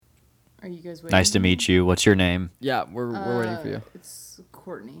Are you guys waiting? Nice to meet you. What's your name? Yeah, we're waiting for you. It's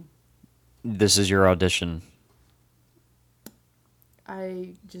Courtney. This is your audition.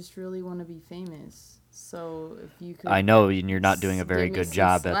 I just really want to be famous. So if you could... I know, and you're not doing a very give me good some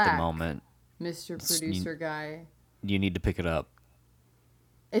job at the slack, moment. Mr. Producer guy. You need to pick it up.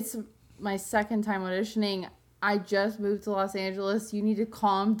 It's my second time auditioning. I just moved to Los Angeles. You need to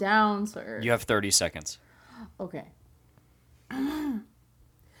calm down, sir. You have 30 seconds. Okay.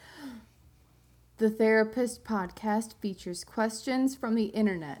 The Therapist Podcast features questions from the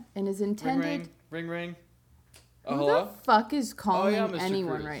internet and is intended... Ring. Who Hello? the fuck is calling Mr.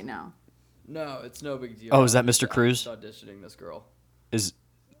 anyone Cruz. right now? No, it's no big deal. Oh, is that Mr. Cruz? I'm just auditioning this girl. Is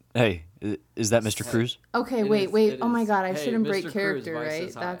that Mr. Cruz? Okay, It wait. is- Oh my god, I hey, shouldn't Mr. break Cruz, character, Vice right?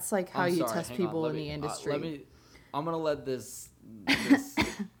 says hi. That's like how I'm you sorry, test hang people on, in the industry. I'm gonna let this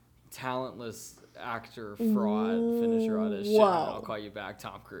talentless actor fraud finish your audition. Whoa. And I'll call you back,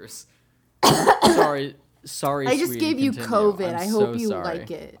 Tom Cruise. Sorry. I just sweetie, gave you continue. COVID. I'm I so hope you sorry.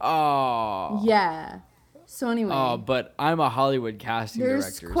 like it. Oh. Yeah. So anyway. Oh, but I'm a Hollywood casting There's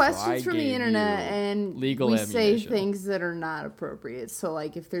director. questions so I from the gave internet you and legal we say ammunition. things that are not appropriate. So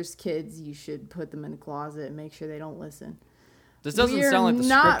like if there's kids, you should put them in a closet and make sure they don't listen. This doesn't We are sound like the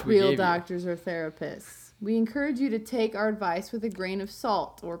not script we real gave doctors or therapists. We encourage you to take our advice with a grain of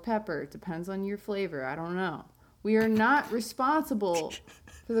salt or pepper. It depends on your flavor. I don't know. We are not responsible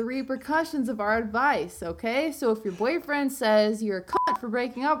for the repercussions of our advice, okay? So if your boyfriend says you're a cunt for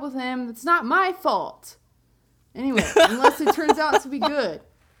breaking up with him, it's not my fault. Anyway, unless it turns out to be good.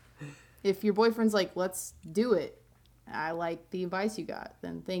 If your boyfriend's like, let's do it, I like the advice you got,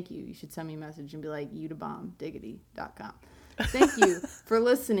 then thank you. You should send me a message and be like, udabombdiggity.com. Thank you for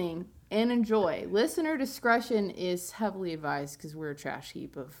listening and enjoy. Listener discretion is heavily advised because we're a trash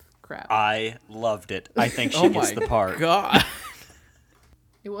heap of crap. I loved it. I think she gets the part. God.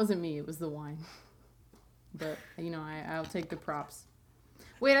 It wasn't me, it was the wine. But, I'll take the props.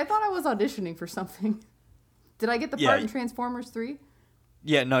 Wait, I thought I was auditioning for something. Did I get the part in Transformers 3?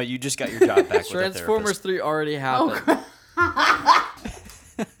 Yeah, no, you just got your job back with Transformers 3 already happened. I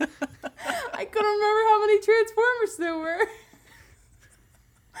couldn't remember how many Transformers there were.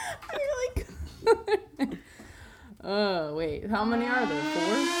 I really Oh, wait. How many are there?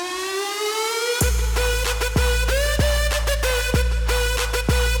 4?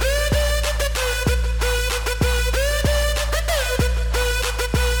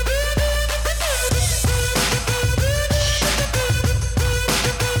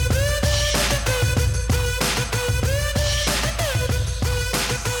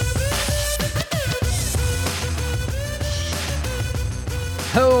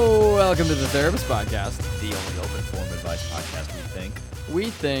 Hello, welcome to the Therapist Podcast. The only open form advice podcast We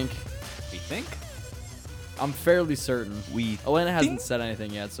think, I'm fairly certain. Elena hasn't said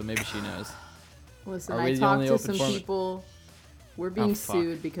anything yet, so maybe she knows. Listen, Are we I the talked only to open some form- people. We're being fuck.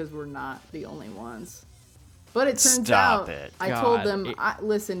 sued because we're not the only ones. But it turns Stop out, it. I told God, them,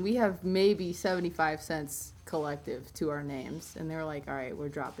 listen, we have maybe 75 cents collective to our names. And they were like, all right, we're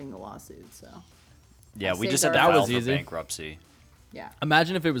dropping the lawsuit. So, Yeah, I we saved just had our- to That file was for easy. bankruptcy. yeah.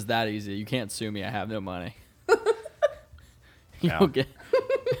 Imagine if it was that easy. You can't sue me. I have no money. Yeah. You'll get.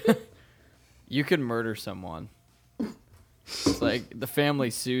 You can murder someone. It's like the family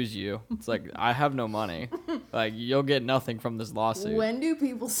sues you. It's like I have no money. Like you'll get nothing from this lawsuit. When do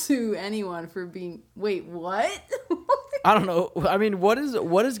people sue anyone for being... Wait, what? I don't know. I mean, what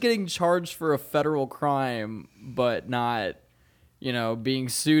is getting charged for a federal crime but not, being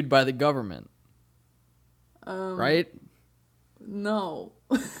sued by the government? Right? No.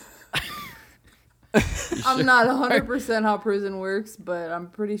 I'm not 100% how prison works, but I'm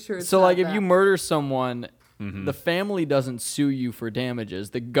pretty sure it's So not like if that. you murder someone, the family doesn't sue you for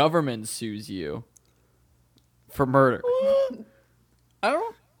damages. The government sues you for murder. I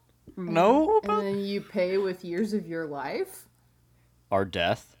don't know And then you pay with years of your life? our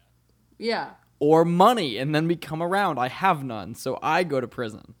death. Yeah. Or money and then we come around. I have none, so I go to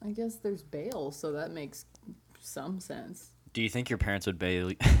prison. I guess there's bail, so that makes some sense. Do you think your parents would bail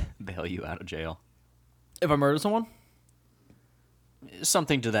you out of jail? If I murder someone?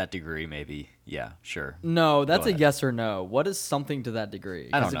 Something to that degree, maybe. Yeah, sure. No, that's Go a ahead. yes or no. What is something to that degree?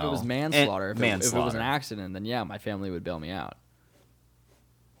 I don't 'Cause if it was know. manslaughter, if it was Manslaughter. an accident, then yeah, my family would bail me out.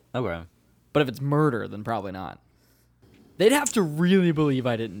 Okay. But if it's murder, then probably not. They'd have to really believe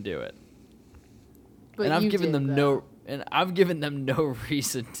I didn't do it. But And I've you given did, them though. no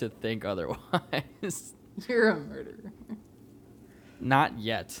reason to think otherwise. You're a murderer. Not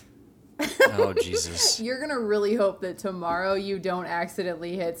yet. Oh, Jesus. You're gonna really hope that tomorrow you don't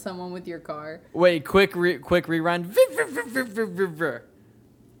accidentally hit someone with your car. Wait, quick rewind.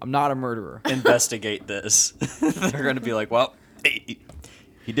 I'm not a murderer. Investigate this. They're going to be like, well,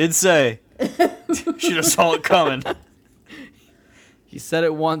 he did say. Should have saw it coming. He said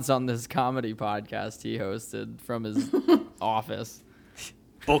it once on this comedy podcast he hosted from his office.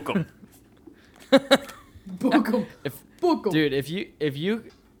 Book him. Book 'em. Book 'em. Dude, if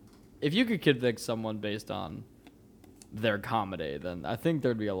you could convict someone based on their comedy, then I think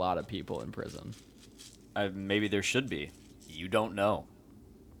there'd be a lot of people in prison. Maybe there should be. You don't know.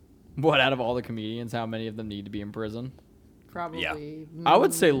 What, out of all the comedians, how many of them need to be in prison? Probably. Yeah. I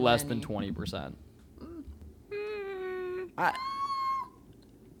would say less many. than 20%.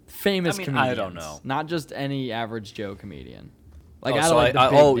 Famous comedians. I don't know. Not just any average Joe comedian. Like, Oh, out of, so like,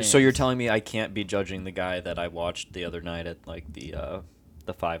 the big so you're names. telling me I can't be judging the guy that I watched the other night at like the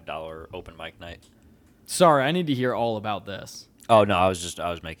 $5 open mic night? Sorry, I need to hear all about this. Oh no, I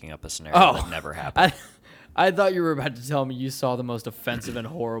was making up a scenario that never happened. I thought you were about to tell me you saw the most offensive and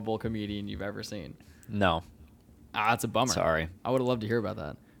horrible comedian you've ever seen. No, That's a bummer. sorry. I would have loved to hear about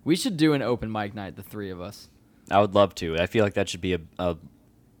that. We should do an open mic night, the three of us. I would love to. I feel like that should be a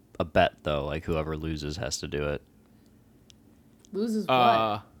bet though. Like whoever loses has to do it. Loses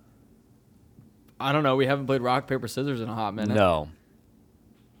what? I don't know. We haven't played rock, paper, scissors in a hot minute.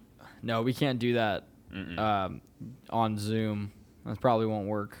 No, we can't do that on Zoom. That probably won't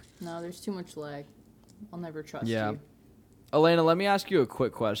work. No, there's too much lag. I'll never trust Yeah. you. Elena, let me ask you a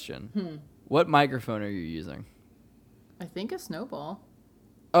quick question. What microphone are you using? I think a snowball.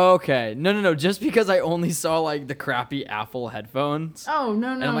 Okay. No. Just because I only saw, like, the crappy Apple headphones. Oh,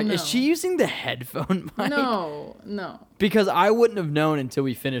 no. And I'm like, is she using the headphone mic? No. Because I wouldn't have known until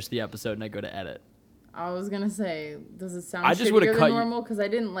we finished the episode and I go to edit. I was gonna say, does it sound I just would've shittier cut than you- normal? Because I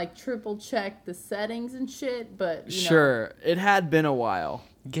didn't, like, triple check the settings and shit, but, you know. Sure. It had been a while.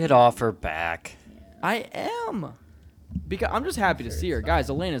 Get off her back. I am. Because I'm just happy to see her. Guys,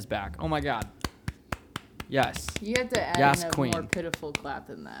 Elena's back. Oh, my God. Yes. You have to add Yes, in a queen. more pitiful clap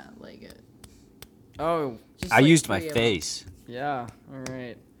than that. Like, it. Oh, Just I like used my 3 of 'em. face. yeah. All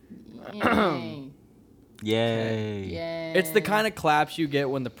right. Yay. Yay. Yay. It's the kind of claps you get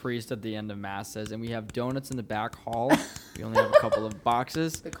when the priest at the end of mass says, and we have donuts in the back hall. We only have a couple of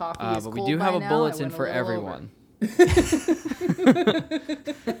boxes. The coffee is but we cold do have by a now. I bulletin went a for little everyone.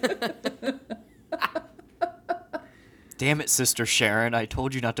 Damn it, Sister Sharon. I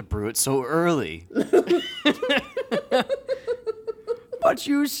told you not to brew it so early. But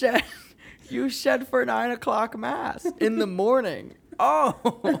you said for 9 o'clock mass in the morning.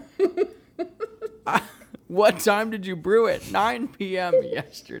 Oh. What time did you brew it? 9 p.m.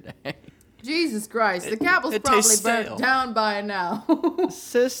 yesterday. Jesus Christ, the Capitol's it probably tastes burnt stale. down by now.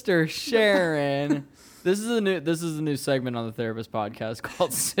 Sister Sharon. This is a new segment on the Therapist podcast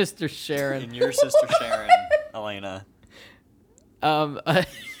called Sister Sharon. And your Sister Sharon, Elena.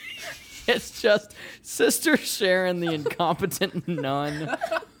 It's just Sister Sharon, the incompetent nun.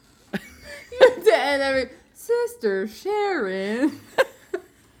 To end every Sister Sharon.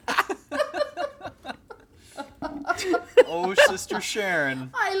 Oh, Sister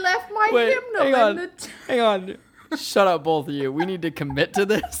Sharon. I left my Wait, hymnal hang in the. Hang on. Shut up, both of you. We need to commit to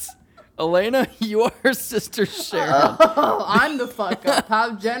this. Elena, you are Sister Sharon. Oh, I'm the fuck up.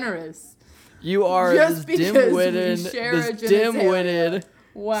 How generous. You are Just this because we dim-witted, share a this dim-witted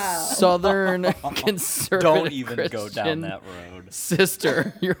Wow. Southern conservative Don't even go Christian down that road.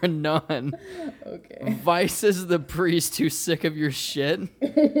 sister. You're a nun. Okay. Vice is the priest who's sick of your shit.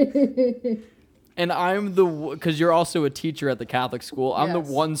 And I'm because you're also a teacher at the Catholic school. I'm the Yes.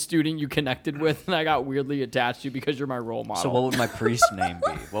 one student you connected with, and I got weirdly attached to you because you're my role model. So what would my priest name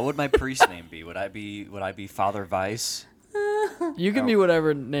be? What would my priest name be? Would I be Father Vice? You can be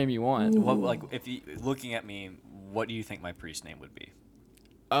whatever name you want. What, like if you looking at me, what do you think my priest name would be?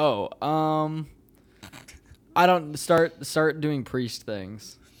 Oh, I don't start doing priest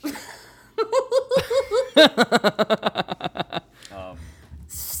things.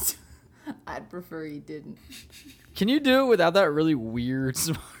 I'd prefer you didn't. Can you do it without that really weird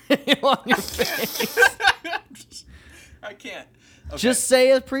smile on your face? I can't. Okay. Just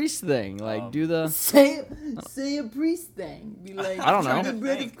say a priest thing. Like, do the... Say a priest thing. Be like, I don't know. The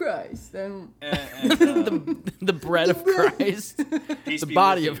bread of Christ. And the bread of Christ. Peace The be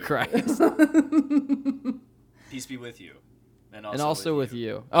body with of you. Christ. Peace be with you. And also with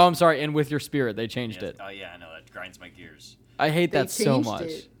you. Oh, I'm sorry. And with your spirit. They changed it. Oh yeah, I know that grinds my gears. I hate they that so changed much.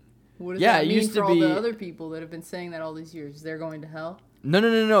 it. What does Yeah, that it mean used to for all the be- other people that have been saying that all these years? They're going to hell?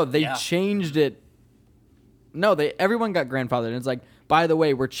 No. They Yeah. changed it. No, everyone got grandfathered. And it's like, by the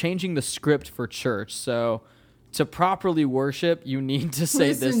way, we're changing the script for church. So to properly worship, you need to say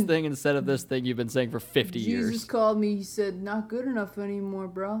this Listen. thing instead of this thing you've been saying for 50 Jesus years. called me. He said, "Not good enough anymore,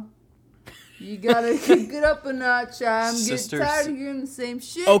 bro. You gotta get up a notch. I'm Sister- getting tired of hearing the same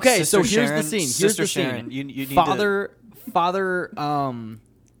shit." Okay, Sister so here's Sharon- the scene. Here's Sister the Sharon, scene. you need to-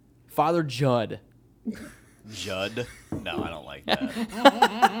 Father Judd. Judd? No, I don't like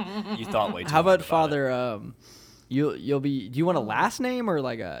that. You thought way too How hard about it. Father? You'll be. Do you want a last name or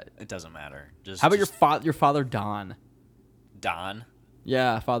like a? It doesn't matter. Just How about just your father Don? Don?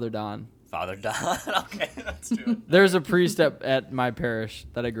 Yeah, Father Don. Father Don? Okay, let's do it. There's a priest at my parish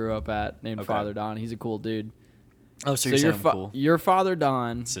that I grew up at named Okay. Father Don. He's a cool dude. Oh, so you're saying I'm cool. Your Father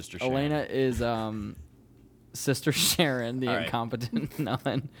Don. Sister Sharon. Elena is Sister Sharon, the All right. incompetent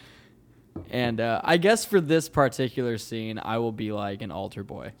nun. And I guess for this particular scene, I will be like an altar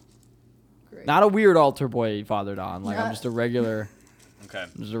boy. Great. Not a weird altar boy, Father Don. Like I'm Not- just a regular. Okay.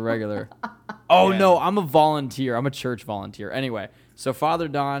 Just a regular. Oh Yeah. no, I'm a volunteer. I'm a church volunteer. Anyway, so Father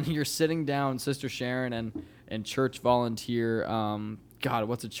Don, you're sitting down, Sister Sharon, and church volunteer. God,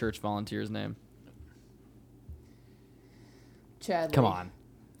 what's a church volunteer's name? Chadley. Come on,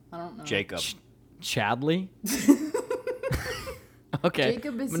 I don't know. Jacob. Chadley. Okay.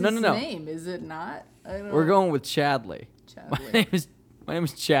 Jacob is no, his no. name, is it not? I don't We're know. going with Chadley. My name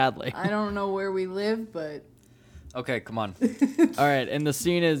is Chadley. I don't know where we live, but Okay, come on. All right, and the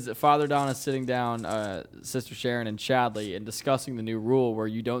scene is Father Don is sitting down, Sister Sharon and Chadley, and discussing the new rule where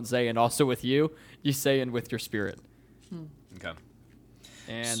you don't say "and also with you," you say "and with your spirit." Okay.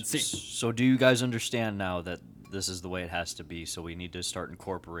 And see, So do you guys understand now that this is the way it has to be? So we need to start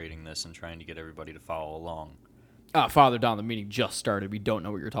incorporating this and trying to get everybody to follow along. Father Don, the meeting just started. We don't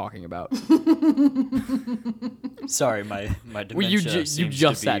know what you're talking about. Sorry, my dementia Well, you seems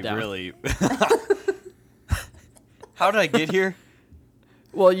just to sat be down. really. How did I get here?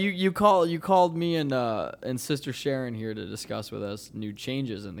 Well, you called me and Sister Sharon here to discuss with us new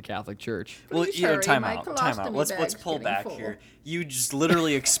changes in the Catholic Church. Well, Please you know, hurry, time my out. colostomy Let's bag's pull getting back full. here. You just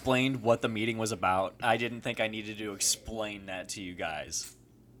literally explained what the meeting was about. I didn't think I needed to explain that to you guys.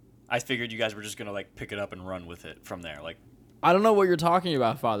 I figured you guys were just gonna like pick it up and run with it from there. Like, I don't know what you're talking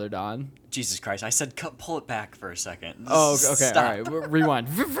about, Father Don. Jesus Christ! I said pull it back for a second. Oh, okay. Stop. All right. Rewind.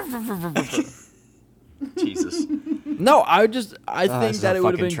 Jesus. No, I think it's that a it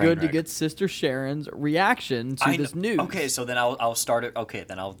would have fucking been train good to wreck. get Sister Sharon's reaction to this news. Okay, so then I'll start it. Okay,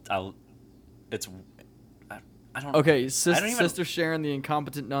 then I'll. It's. I don't. Okay, I don't even- Sister Sharon, the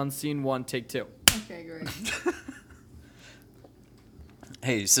incompetent nun, scene 1, take 2. okay, great.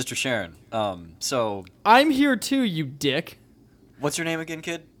 Hey, Sister Sharon. So I'm here too, you dick. what's your name again,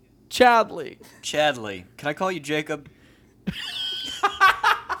 kid? Chadley. Chadley. Can I call you Jacob?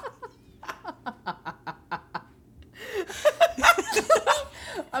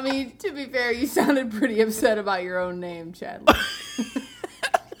 I mean, to be fair, you sounded pretty upset about your own name, Chadley.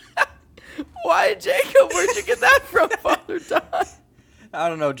 Why, Jacob? Where'd you get that from, Father Don? I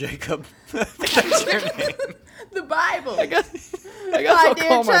don't know, Jacob. That's your name. The Bible. I guess My I'll dear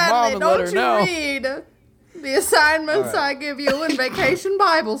call my Chadley, mom and don't let her you know. read the assignments All right. I give you in Vacation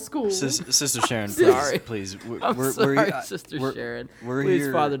Bible School? Sister Sharon, Sorry. please. I'm sorry, Sister we're- Sharon. we're Please,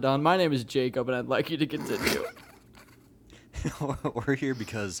 here- Father Don. My name is Jacob, and I'd like you to continue. We're here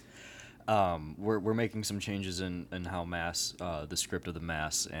because we're making some changes in how mass, the script of the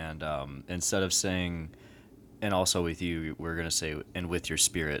mass, and instead of saying "and also with you," we're gonna say "and with your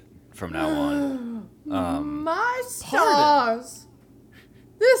spirit" from now on. My stars.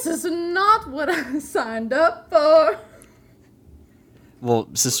 This is not what I signed up for. Well,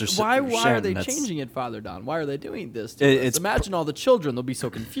 Sister Why Sharon, are they that's- changing it, Father Don? Why are they doing this to us? It's Imagine all the children. They'll be so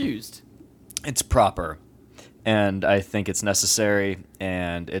confused. It's proper, and I think it's necessary,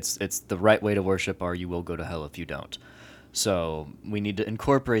 and it's the right way to worship, or you will go to hell if you don't. So we need to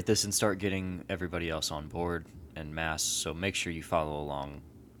incorporate this and start getting everybody else on board and mass. So make sure you follow along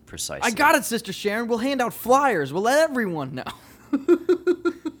precisely. I got it, Sister Sharon. We'll hand out flyers. We'll let everyone know.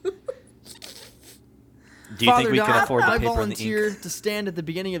 Do you think we Don, can afford the I paper and the volunteer ink? to stand at the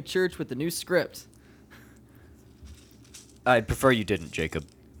beginning of church with the new script. I'd prefer you didn't, Jacob.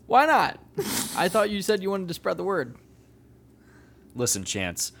 Why not? I thought you said you wanted to spread the word. Listen,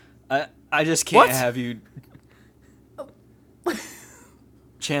 Chance. I just can't What? have you.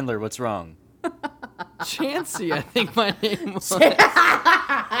 Chandler, what's wrong? Chansey, I think my name was.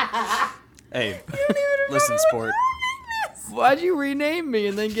 Hey, listen, sport. Why'd you rename me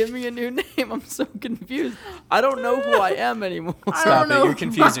and then give me a new name? I'm so confused. I don't know who I am anymore. I Stop don't it! know. You're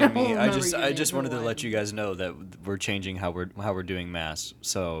confusing I me. don't I remember just your I name just for wanted to a let while. you guys know that we're changing how we're doing mass.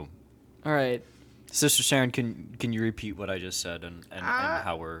 So, All right. Sister Sharon, can you repeat what I just said and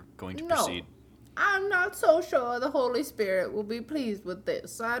how we're going to No. proceed? I'm not so sure the Holy Spirit will be pleased with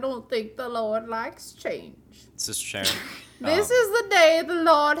this. I don't think the Lord likes change. Sister Sharon. This is the day the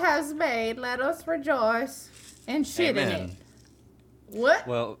Lord has made. Let us rejoice and shit in Amen. it. What?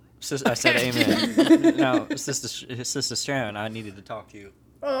 Well, I said amen. Now, Sister Sharon, I needed to talk to you.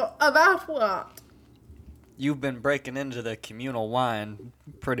 About what? You've been breaking into the communal wine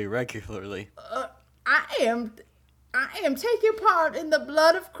pretty regularly. I am taking part in the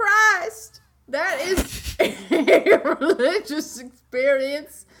blood of Christ. That is a religious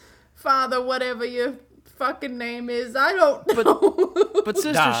experience, Father, whatever your fucking name is. I don't know. But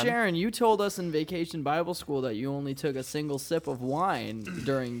Sister Don. Sharon, you told us in Vacation Bible School that you only took a single sip of wine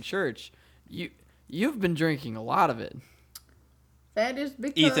during church. You've been drinking a lot of it. That is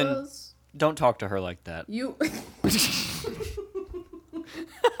because Ethan, don't talk to her like that. you.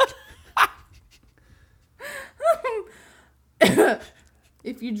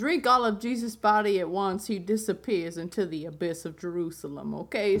 If you drink all of Jesus' body at once, he disappears into the abyss of Jerusalem.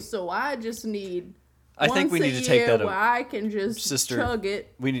 Okay, so I just need. I think we once need a to take year that. where I can just Sister, chug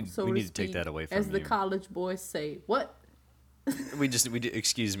it. we need so to take speak, that away from as the you. college boys say. What?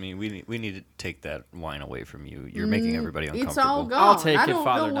 Excuse me. We need to take that wine away from you. You're making everybody uncomfortable. It's all gone. I'll take I it, don't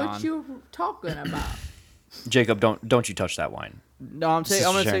Father know what Don. you're talking about. Jacob, don't you touch that wine. No, I'm Sister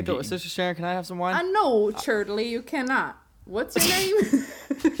gonna Sharon, take the do you- Sister Sharon. Can I have some wine? I know, Churdley, you cannot. What's your name?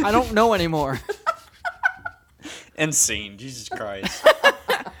 I don't know anymore. Insane. Jesus Christ.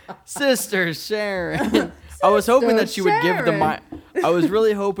 Sister Sharon. I was hoping that you would give the Sharon. I was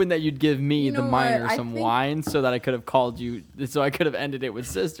really hoping that you'd give me, You the know minor, what? I some think- wine so that I could have called you, so I could have ended it with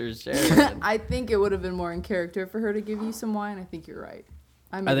Sister Sharon. I think it would have been more in character for her to give you some wine. I think you're right.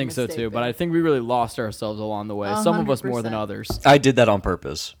 made I a think so mistake too, but there. I think we really lost ourselves along the way. Some of us more than 100%. others. I did that on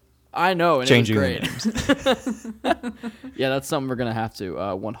purpose. I know, and Changing it the was great. names. Yeah, that's something we're gonna have to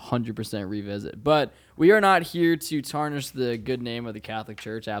 100% revisit. But we are not here to tarnish the good name of the Catholic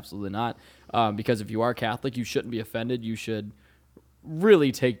Church. Absolutely not. Because if you are Catholic, you shouldn't be offended. You should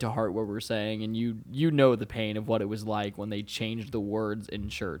really take to heart what we're saying, and you know the pain of what it was like when they changed the words in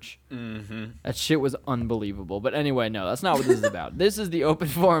church. Mm-hmm. That shit was unbelievable. But anyway, no, that's not what this is about. This is the Open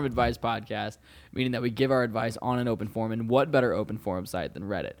Forum Advice Podcast, meaning that we give our advice on an open forum, and what better open forum site than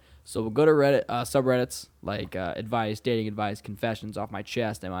Reddit? So we'll go to Reddit subreddits like advice, dating advice, confessions, off my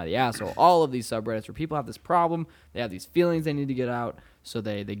chest, am I the asshole? All of these subreddits where people have this problem, they have these feelings they need to get out, so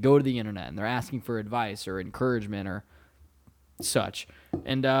they go to the internet and they're asking for advice or encouragement or such.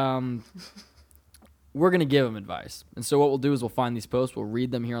 And we're going to give them advice. And so what we'll do is we'll find these posts, we'll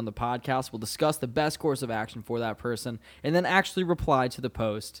read them here on the podcast, we'll discuss the best course of action for that person, and then actually reply to the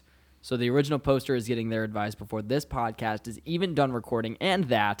post. So the original poster is getting their advice before this podcast is even done recording, and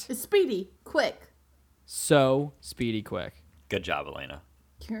that It's speedy, quick. so speedy quick. Good job, Elena.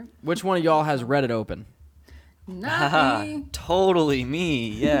 Here. Which one of y'all has Reddit open? Not me. Totally me.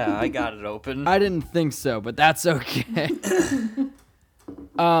 Yeah, I got it open. I didn't think so, but that's okay.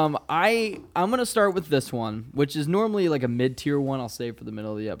 I'm gonna start with this one, which is normally like a mid-tier one. I'll save for the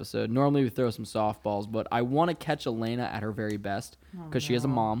middle of the episode. Normally we throw some softballs, but I want to catch Elena at her very best because she has a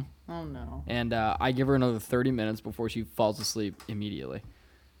mom, Oh no. and I give her another 30 minutes before she falls asleep immediately.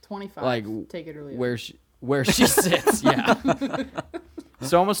 25. Like, Take it or leave it. Where she sits, yeah.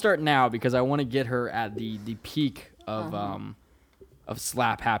 So I'm gonna start now because I want to get her at the peak of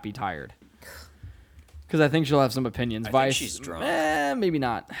slap happy tired. Because I think she'll have some opinions. I think Vice, she's drunk. Maybe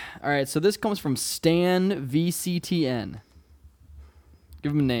not. All right, so this comes from Stan VCTN.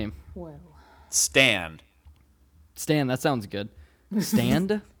 Give him a name. Well. Stand. Stan, that sounds good.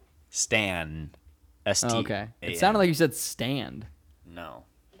 Stand? Stan. S-T. Oh, okay. It sounded like you said stand. No.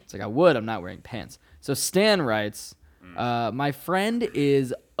 It's like, I would, I'm not wearing pants. So Stan writes, my friend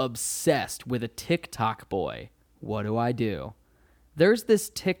is obsessed with a TikTok boy. What do I do? There's this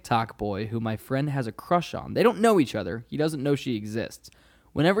TikTok boy who my friend has a crush on. They don't know each other. He doesn't know she exists.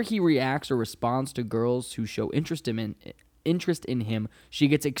 Whenever he reacts or responds to girls who show interest in him, she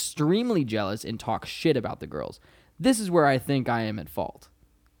gets extremely jealous and talks shit about the girls. This is where I think I am at fault.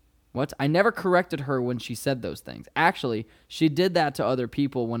 What? I never corrected her when she said those things. Actually, she did that to other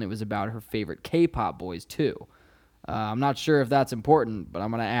people when it was about her favorite K-pop boys, too. I'm not sure if that's important, but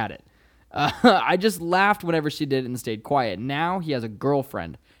I'm going to add it. I just laughed whenever she did it and stayed quiet. Now he has a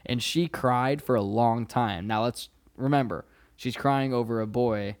girlfriend, and she cried for a long time. Now let's remember, she's crying over a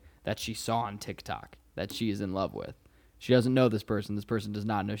boy that she saw on TikTok that she is in love with. She doesn't know this person. This person does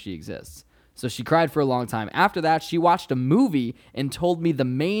not know she exists. So she cried for a long time. After that, she watched a movie and told me the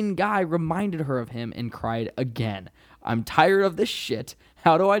main guy reminded her of him and cried again. I'm tired of this shit.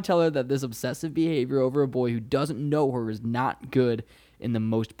 How do I tell her that this obsessive behavior over a boy who doesn't know her is not good in the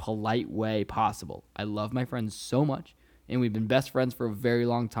most polite way possible. I love my friend so much, and we've been best friends for a very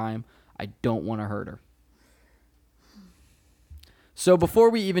long time. I don't want to hurt her. So before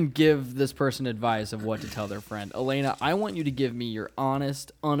we even give this person advice of what to tell their friend, Elena, I want you to give me your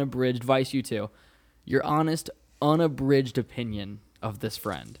honest, unabridged advice, you too, your honest, unabridged opinion of this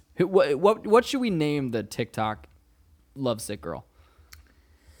friend. What should we name the TikTok lovesick girl?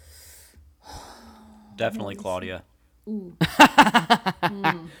 Definitely Claudia. Ooh.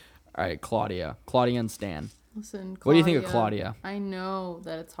 All right, Claudia and Stan. Listen, Claudia, What do you think of Claudia? I know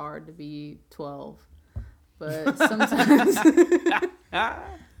that it's hard to be 12, but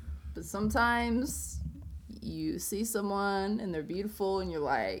sometimes, you see someone and they're beautiful and you're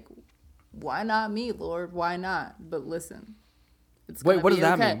like, why not me, Lord? Why not? But listen, it's Wait, what does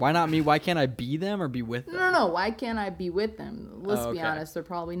that okay. mean? Why not me? Why can't I be them or be with them? No. Why can't I be with them? Let's be okay. honest. They're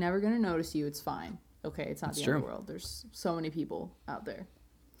probably never going to notice you. It's fine. Okay, it's not That's the true. end of the world. There's so many people out there.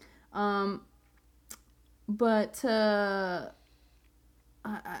 But I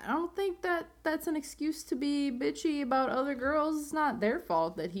don't think that's an excuse to be bitchy about other girls. It's not their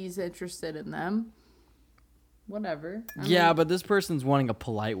fault that he's interested in them. Whatever. I mean, But this person's wanting a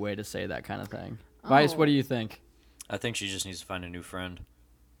polite way to say that kind of thing. Vice, what do you think? I think she just needs to find a new friend.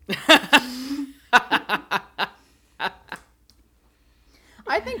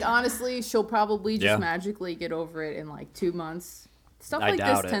 I think honestly she'll probably just magically get over it in like 2 months. Stuff like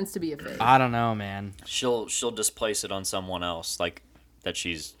this tends to be a phase. I don't know, man. She'll displace it on someone else, like that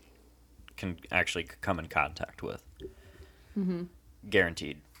she's can actually come in contact with. Mm-hmm.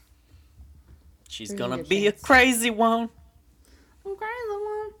 Guaranteed. She's There's gonna a good be chance. a crazy one. Okay,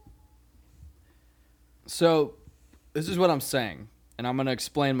 someone. So, this is what I'm saying, and I'm going to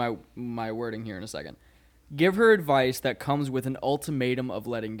explain my wording here in a second. Give her advice that comes with an ultimatum of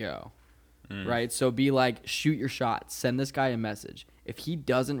letting go, right? So be like, shoot your shot. Send this guy a message. If he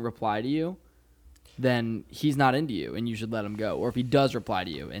doesn't reply to you, then he's not into you, and you should let him go. Or if he does reply to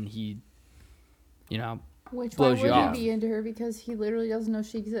you, and he, Which blows why you would off. he be into her? Because he literally doesn't know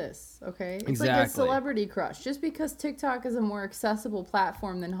she exists. Okay, it's like a Exactly. celebrity crush. Just because TikTok is a more accessible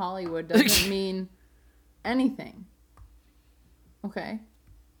platform than Hollywood doesn't mean anything. Okay,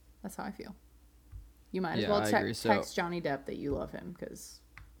 that's how I feel. You might as well I agree. text Johnny Depp that you love him because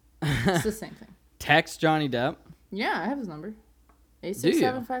it's the same thing. text Johnny Depp. Yeah, I have his number. Do you?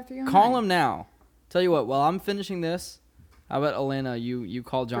 867-5309. Call him now. Tell you what, while I'm finishing this, how about Elena, you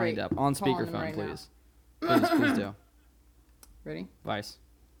call Johnny Great. Depp on Calling him speakerphone, right now. please. Please do. Ready? Vice,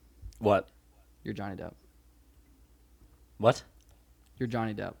 What? you're Johnny Depp. What? You're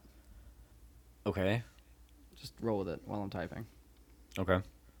Johnny Depp. Okay. Just roll with it while I'm typing. Okay.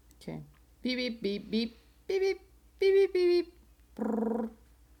 Okay. Beep beep beep beep beep beep beep beep beep beep. Brrr.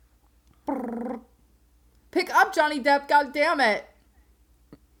 Brrr. Pick up, Johnny Depp. God damn it.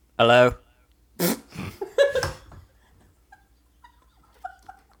 Hello.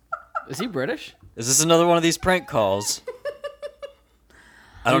 Is he British? Is this another one of these prank calls?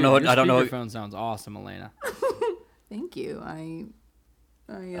 I don't know what. Your I don't know. What, Speakerphone sounds awesome, Elena. Thank you. I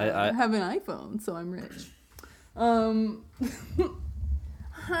I- have an iPhone, so I'm rich.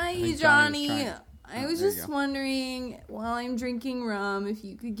 Hi, think Johnny Johnny. was trying- I was there you just go. wondering, while I'm drinking rum, if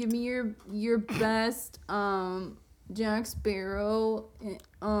you could give me your best Jack Sparrow,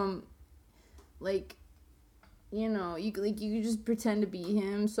 like, you could just pretend to be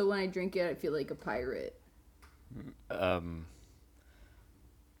him, so when I drink it, I feel like a pirate.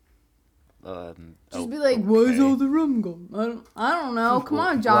 Just be like, where's all the rum gone? I don't know. Come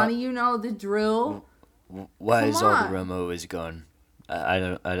on, Johnny. You know the drill. Why Come is all on. the rum always gone? I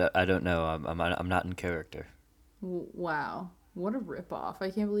don't know. I'm not in character. Wow, what a ripoff! I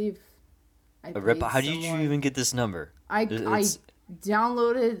can't believe I A rip. played How did you someone- even get this number? I It's-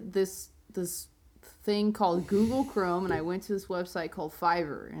 downloaded this thing called Google Chrome, and I went to this website called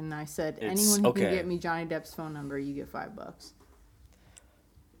Fiverr, and I said, It's- anyone who can okay. get me Johnny Depp's phone number, you get $5.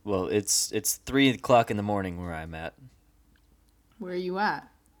 Well, it's 3:00 in the morning where I'm at. Where are you at?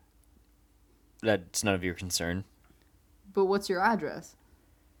 That's none of your concern. But what's your address?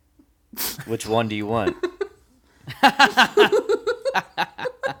 Which one do you want?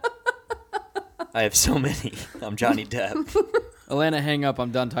 I have so many. I'm Johnny Depp. Elena, hang up.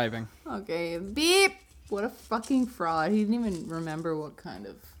 I'm done typing. Okay, beep. What a fucking fraud. He didn't even remember what kind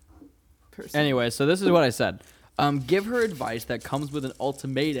of person. Anyway, so this is what I said. Give her advice that comes with an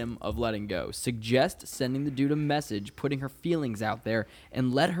ultimatum of letting go. Suggest sending the dude a message, putting her feelings out there,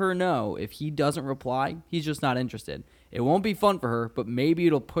 and let her know if he doesn't reply, he's just not interested. It won't be fun for her, but maybe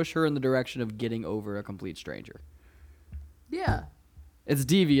it'll push her in the direction of getting over a complete stranger. Yeah. It's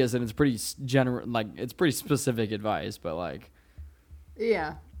devious and it's pretty general, like it's pretty specific advice, but like,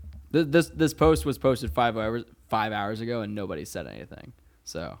 Yeah. This post was posted 5 hours ago, and nobody said anything.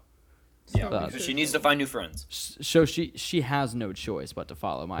 So, Yeah, Uh, because she needs to find new friends. so she has no choice but to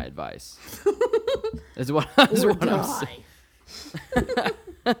follow my advice. is Or what I'm saying.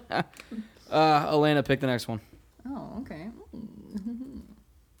 die. Elena, pick the next one. Oh, okay.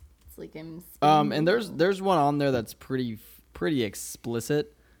 It's like I'm. And there's one on there that's pretty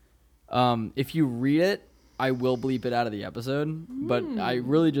explicit. If you read it, I will bleep it out of the episode, but I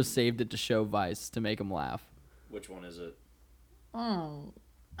really just saved it to show Vice to make him laugh. Which one is it? Oh.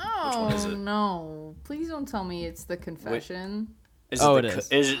 Which one is it? No! Please don't tell me it's the confession. Is It it is.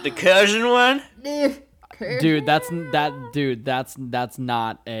 Is it the cousin one? Dude, that's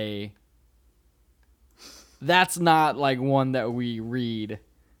not a. That's not like one that we read.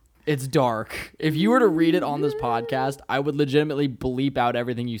 It's dark. If you were to read it on this podcast, I would legitimately bleep out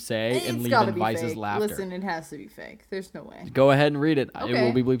everything you say and It's leave gotta in be Vice's fake. laughter. Listen, it has to be fake. There's no way. Go ahead and read it. It Okay.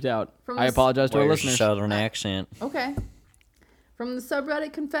 will be bleeped out. From I this- apologize to our Where's listeners. Southern accent? Okay. From the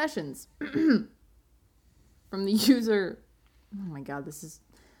subreddit confessions. From the user. Oh my god, this is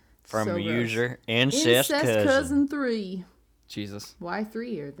From so a gross. user incest cousin. 3. Jesus. Why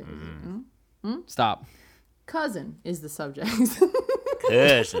 3 are there? Stop. Cousin is the subject.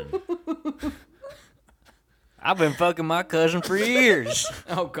 Cousin. I've been fucking my cousin for years.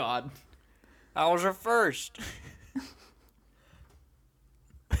 Oh, God. I was her first.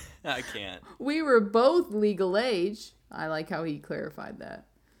 I can't. We were both legal age. I like how he clarified that.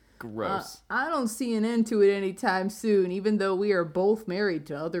 Gross. I don't see an end to it anytime soon, even though we are both married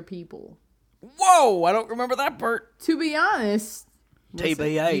to other people. Whoa! I don't remember that part. To be honest, listen,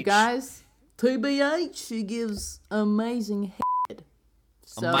 TBH. you guys, TBH, she gives amazing head.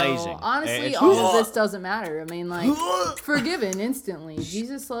 So, Amazing. honestly, It's- all of this doesn't matter. I mean, like, forgiven instantly.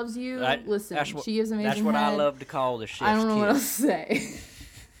 Jesus loves you. Listen, she gives amazing That's what head. I love to call the chef's I don't know what else kiss. to say.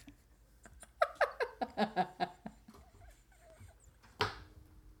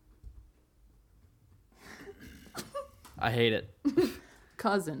 I hate it.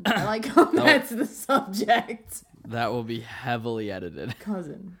 Cousin. I like how that's the subject. That will be heavily edited.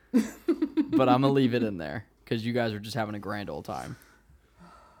 Cousin. But I'm going to leave it in there because you guys are just having a grand old time.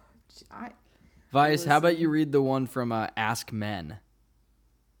 Vice, how about you read the one from Ask Men?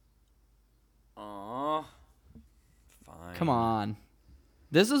 Aw. Fine. Come on.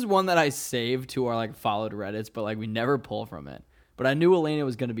 This is one that I saved to our like followed Reddits, but like we never pull from it. But I knew Elena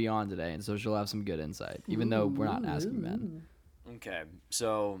was going to be on today, and so she'll have some good insight, even though we're not asking men. Okay,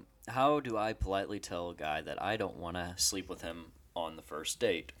 so how do I politely tell a guy that I don't want to sleep with him on the first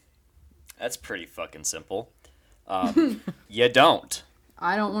date? That's pretty fucking simple. You don't.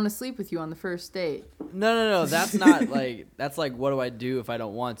 I don't want to sleep with you on the first date. No. That's not like that's like what do I do if I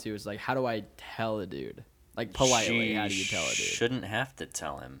don't want to? It's like how do I tell a dude? Like politely, how do you tell a dude? Shouldn't have to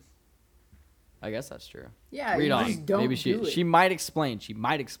tell him. I guess that's true. Yeah, Read you on. just don't Maybe do it. she might explain. She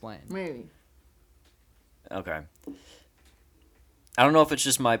might explain. Maybe. Okay. I don't know if it's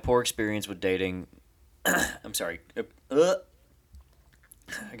just my poor experience with dating. I'm sorry. I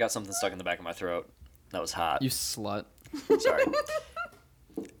got something stuck in the back of my throat. That was hot. You slut. Sorry.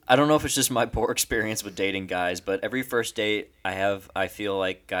 I don't know if it's just my poor experience with dating guys, but every first date I feel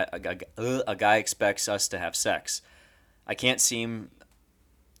like a guy expects us to have sex. I can see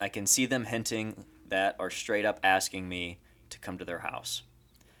them hinting that or straight up asking me to come to their house.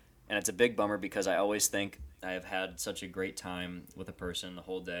 And it's a big bummer because I always think I have had such a great time with a person the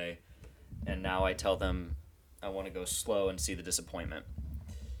whole day, and now I tell them I want to go slow and see the disappointment.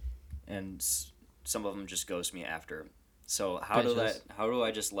 And some of them just ghost me after. So how do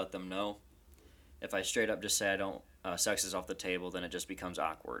I just let them know? If I straight up just say I don't, sex is off the table, then it just becomes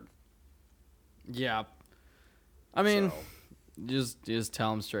awkward. Yeah. I mean, So, just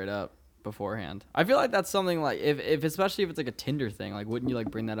tell them straight up beforehand. I feel like that's something like if especially if it's like a Tinder thing, like wouldn't you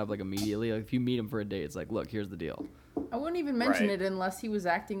like bring that up like immediately? Like if you meet him for a date, it's like, look, here's the deal. I wouldn't even mention Right. it unless he was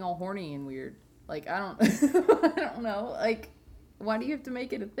acting all horny and weird. Like, I don't I don't know. Like, why do you have to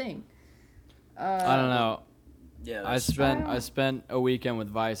make it a thing? I don't know. yeah, I spent a weekend with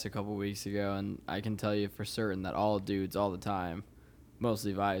Vice a couple weeks ago, and I can tell you for certain that all dudes all the time,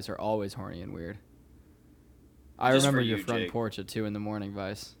 mostly Vice, are always horny and weird. I Just remember for your you, front Jake. porch at 2 a.m,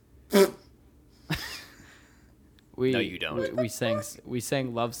 Vice. No, you don't. We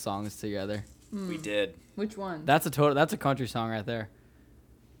sang love songs together. we did. Which one? That's a country song right there.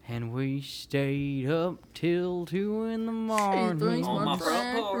 And we stayed up till 2 a.m. On my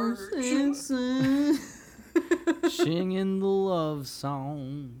front porch. singing the love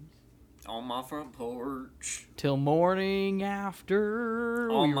song On my front porch. till morning after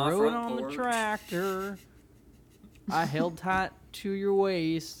On we my rode front on the porch. tractor. I held tight to your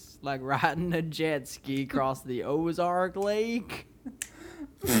waist like riding a jet ski across the Ozark Lake.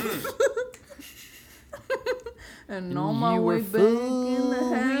 And on my way back in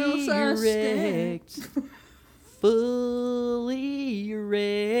the house, I stand. Fully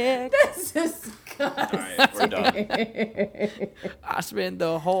erect. That's disgusting. All right, we're done. I spent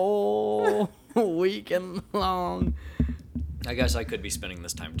the whole weekend long. I guess I could be spending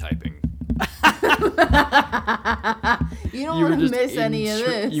this time typing. You don't want to miss any of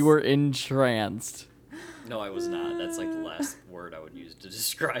this. You were entranced. No, I was not. That's like the last word I would use to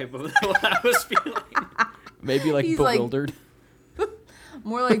describe what I was feeling. Maybe like He's like- bewildered.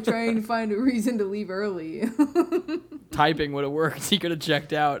 More like trying to find a reason to leave early. Typing would have worked. He could have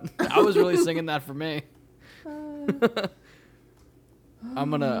checked out. I was really singing that for me. I'm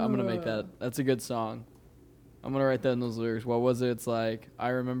gonna make that. That's a good song. I'm gonna write that in those lyrics. What was it? It's like, I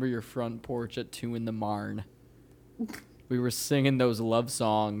remember your front porch at 2 a.m. We were singing those love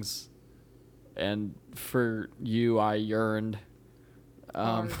songs, and for you I yearned.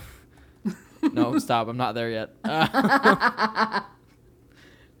 No, stop. I'm not there yet.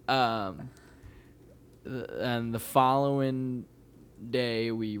 And the following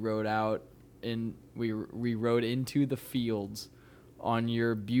day we rode out we rode into the fields on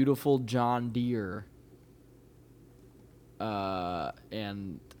your beautiful John Deere.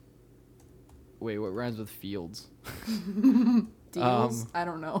 And wait, what rhymes with fields? Deals? I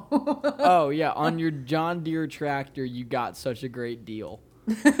don't know. Oh yeah, on your John Deere tractor, you got such a great deal.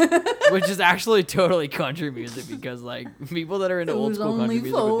 Which is actually totally country music because like people that are into It old was school country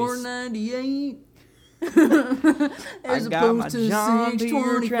only music would be $4.98. I As got my opposed to John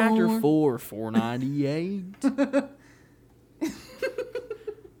Deere tractor $6.24. for $4.98.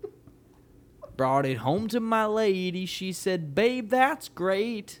 Brought it home to my lady. She said, "Babe, that's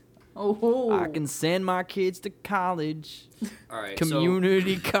great. Oh, I can send my kids to college, All right.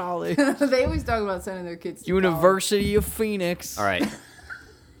 community college, they always talk about sending their kids to University of Phoenix." All right.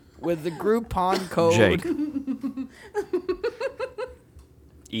 With the Groupon code. Jake.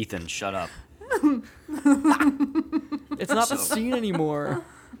 Ethan, shut up. It's not the scene anymore.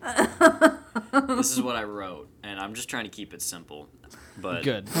 This is what I wrote, and I'm just trying to keep it simple. But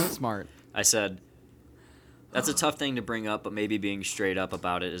Good. Smart. I said, that's a tough thing to bring up, but maybe being straight up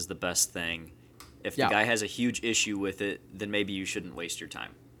about it is the best thing. If the Yeah. guy has a huge issue with it, then maybe you shouldn't waste your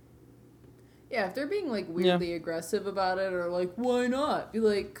time. Yeah, if they're being like weirdly aggressive about it or like, why not? Be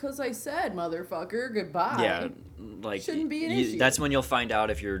like, 'cause I said, motherfucker, goodbye. Yeah, like Shouldn't be an issue. That's when you'll find out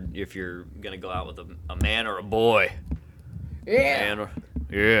if you're gonna go out with a man or a boy. Yeah. Man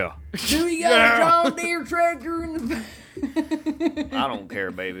yeah. Do we got a John Deere tractor in the I don't care,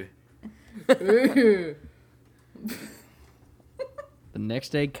 baby. The next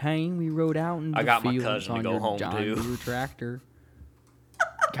day came, we rode out in I the got my fields cousin to on go your home, John too. Deere tractor.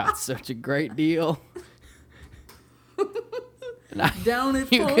 Got such a great deal. Down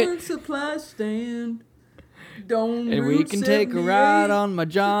at You can- Ford Supply Stand. Don't And we can take a ride on my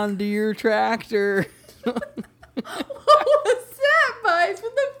John Deere tractor. What was that, Vice?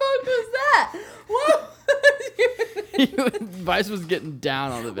 What the fuck was that? What? Vice was getting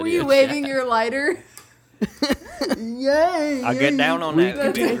down on the video. Were you chat. waving your lighter? Yay! I'll get down on We that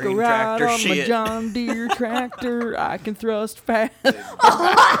can take a green ride tractor on my shit. John Deere tractor. I can thrust fast.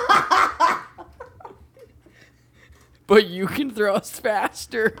 But you can thrust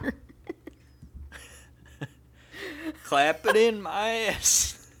faster. Clap it in my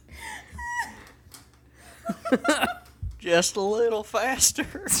ass. Just a little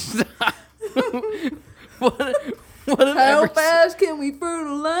faster. What have How ever fast can we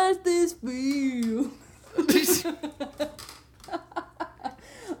fertilize this field?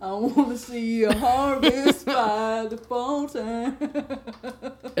 I want to see a harvest by the fall time.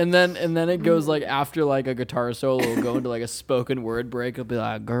 And then it goes like after like a guitar solo, it'll go into like a spoken word break. It'll be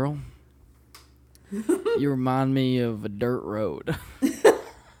like, "Girl, you remind me of a dirt road.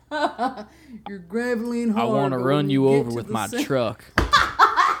 You're graveling I hard. want to but run when you get over to with the my cen- truck."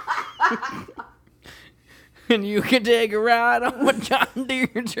 And you can take a ride on my John Deere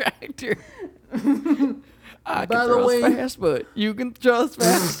tractor. I By can the thrust way- fast, but you can thrust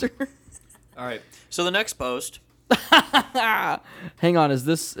faster. All right. So the next post. Hang on, is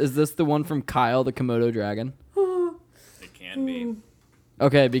this the one from Kyle the Komodo dragon? It can be.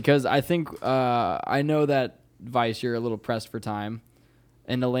 Okay, because I think I know that Vice, you're a little pressed for time,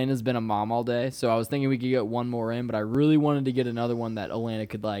 and Elena's been a mom all day, so I was thinking we could get one more in, but I really wanted to get another one that Elena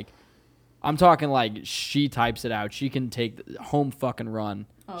could like. I'm talking like she types it out. She can take home fucking run.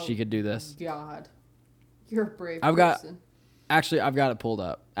 Oh. She could do this. God, you're a brave I've got- person. Actually, I've got it pulled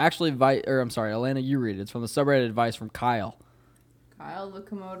up. Actually, Elena, you read it. It's from the subreddit advice from Kyle. Kyle the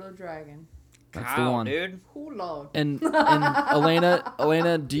Komodo dragon. That's the one. dude. Oh lord. And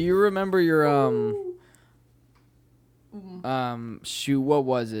Elena, do you remember your shoot, what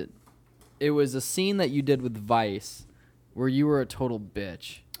was it? It was a scene that you did with Vice where you were a total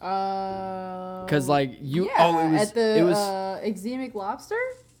bitch. Cuz like you at the Exemic Lobster?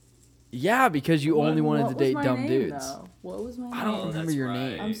 Yeah, because you only wanted to date my dumb name, dudes. Though? What was my name? I don't remember that's your right.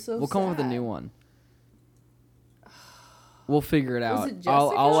 name. I'm so We'll come up with a sad. new one. We'll figure it out. Was it I'll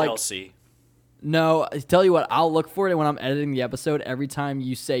Jessica? like Chelsea. No, I tell you what, I'll look for it when I'm editing the episode. Every time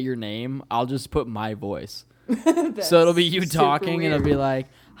you say your name, I'll just put my voice. So it'll be you super talking, and it'll be weird. like,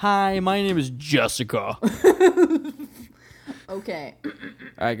 "Hi, my name is Jessica." Okay. All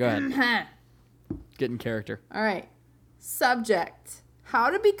right, go ahead. Get in character. All right. Subject: How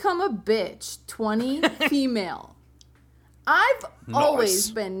to become a bitch. 20 female. I've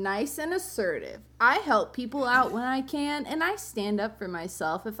always been nice and assertive. I help people out when I can, and I stand up for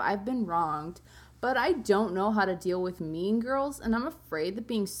myself if I've been wronged. But I don't know how to deal with mean girls, and I'm afraid that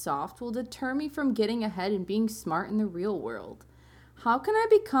being soft will deter me from getting ahead and being smart in the real world. How can I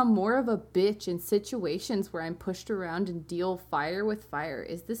become more of a bitch in situations where I'm pushed around and deal fire with fire?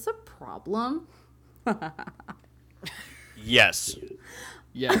 Is this a problem? Yes.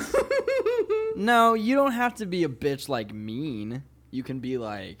 Yes. No, you don't have to be a bitch like mean. You can be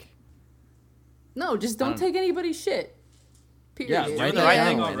like, No, just don't take anybody's shit. Period. Yeah, Doing write the it right down,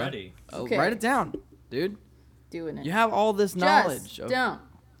 thing Elena. already. Okay. Write it down, dude. Doing it. You have all this knowledge. Just don't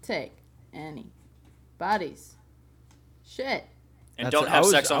take anybody's shit. And don't have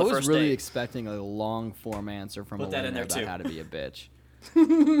sex on the I was first really date. expecting a long form answer from Put that Elena in there, about too. how to be a bitch.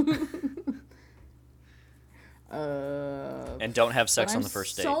 And don't have sex But on I'm the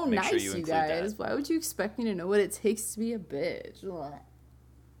first date. so Make nice, sure you include guys. that. Why would you expect me to know what it takes to be a bitch? Ugh.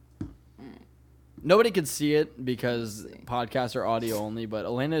 Nobody could see it because podcasts are audio only, but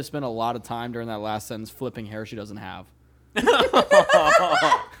Elena has spent a lot of time during that last sentence flipping hair she doesn't have.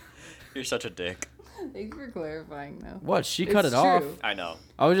 You're such a dick. Thanks for clarifying, though. What? She cut it It's off. true. I know.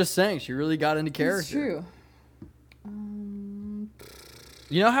 I was just saying, she really got into character. It's true.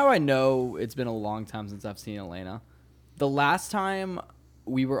 You know how I know it's been a long time since I've seen Elena? The last time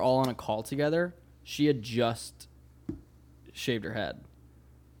we were all on a call together, she had just shaved her head.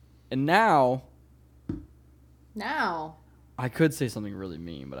 And now, I could say something really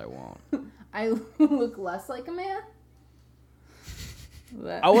mean, but I won't. I look less like a man?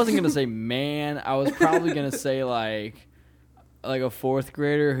 I wasn't going to say man. I was probably going to say like a fourth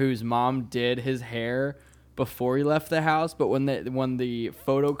grader whose mom did his hair before he left the house, but when the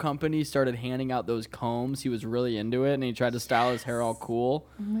photo company started handing out those combs, he was really into it and he tried to style his hair all cool.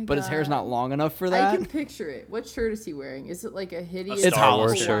 my But his hair's God. not long enough for I that. can picture it. What shirt is he wearing? Is it like a hideous It's Star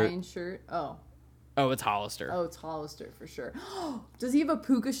Wars Hawaiian shirt? Oh. Oh, it's Hollister. Oh, it's Hollister for sure. Does he have a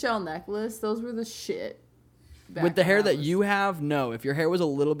puka shell necklace? Those were the shit. back With the when hair I that was- you have, no. If your hair was a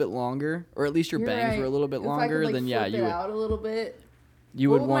little bit longer, or at least your You're bangs right. were a little bit If I longer, could, like, then yeah, flip you it would. out a little bit. You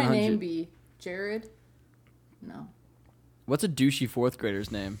What would would my 100. name be? Jared? No. What's a douchey fourth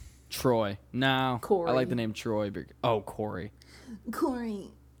grader's name? Troy. No. Corey. I like the name Troy. Oh, Corey. Corey.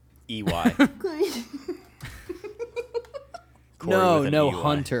 EY. Corey. No, with an EY.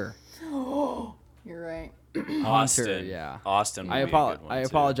 Hunter. You're right. Austin. Hunter, yeah. Austin. would I be a good one, I too.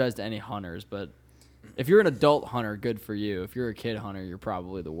 apologize to any hunters, but if you're an adult hunter, good for you. If you're a kid hunter, you're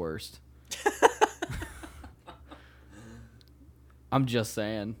probably the worst. I'm just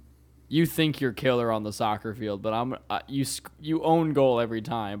saying. You think you're killer on the soccer field, but you own goal every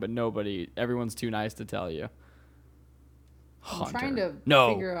time, but everyone's too nice to tell you. I'm trying to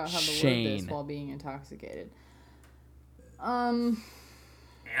No, figure out how to word Shane. this while being intoxicated. I'm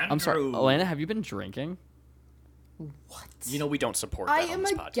sorry, Elena, have you been drinking? What? You know we don't support I that on am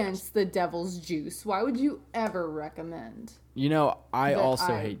this podcast. against the devil's juice. Why would you ever recommend? You know, I That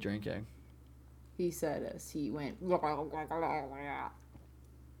also I- hate drinking. He said as he went.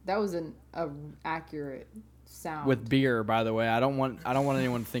 That was a accurate sound. With beer, by the way. I don't want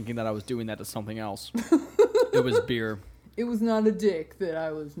anyone thinking that I was doing that to something else. It was beer. It was not a dick that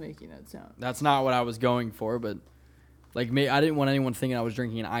I was making that sound. That's not what I was going for, but like me, I didn't want anyone thinking I was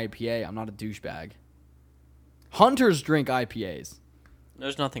drinking an IPA. I'm not a douchebag. Hunters drink IPAs.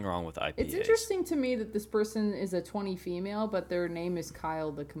 There's nothing wrong with IPAs. It's interesting to me that this person is a 20 female, but their name is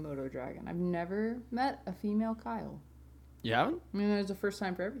Kyle the Komodo dragon. I've never met a female Kyle. You haven't? I mean, there's a first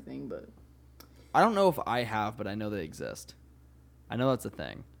time for everything, but I don't know if I have, but I know they exist. I know that's a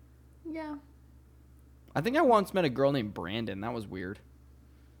thing. yeah. I think I once met a girl named Brandon. That was weird.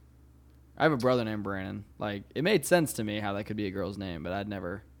 I have a brother named Brandon. Like, it made sense to me how that could be a girl's name, but I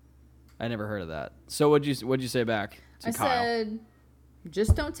never heard of that. So what'd you say back to I Kyle? said,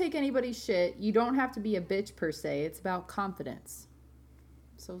 just don't take anybody's shit. You don't have to be a bitch per se. It's about confidence.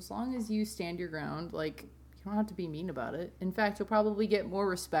 So as long as you stand your ground, like, you don't have to be mean about it. In fact, you'll probably get more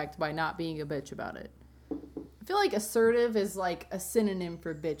respect by not being a bitch about it. I feel like assertive is like a synonym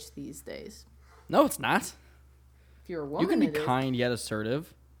for bitch these days. No, it's not. If you're a woman, You can be it is. kind yet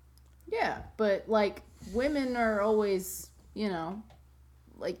assertive. Yeah, but like women are always, you know,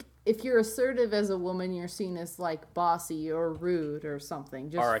 like if you're assertive as a woman, you're seen as like bossy or rude or something.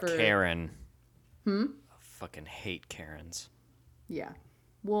 Just Or a for, Karen. I fucking hate Karens. Yeah.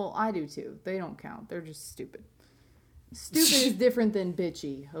 Well, I do too. They don't count. They're just stupid. Stupid is different than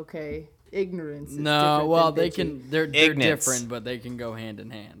bitchy, okay? Ignorance is No, different well, than they bitchy. can. They're Ignorance. different, but they can go hand in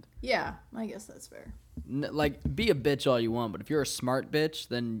hand. Yeah, I guess that's fair. Like, be a bitch all you want, but if you're a smart bitch,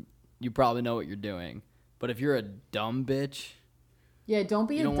 then you probably know what you're doing. But if you're a dumb bitch, Yeah, don't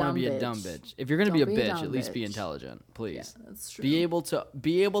be you a don't dumb want to be bitch. a dumb bitch. If you're gonna be a Don't be a bitch, dumb at least be bitch. intelligent, please. Yeah, that's true. Be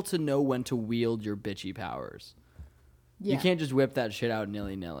able to know when to wield your bitchy powers. Yeah. You can't just whip that shit out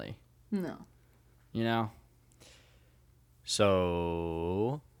nilly-nilly. No. You know?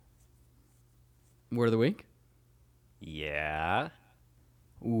 So, Word of the week? yeah.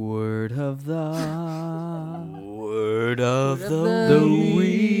 Word of the Word of the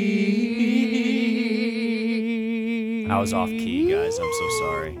week. I was off key, guys. I'm so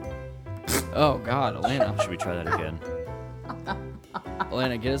sorry. Oh, God, Elena. Should we try that again?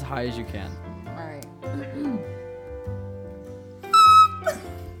 Elena, get as high as you can. All right.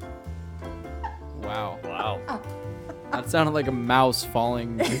 Wow. Wow. That sounded like a mouse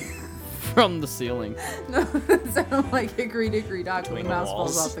falling from the ceiling. No, it sounded like Hickory Dickory Dock when Between the the mouse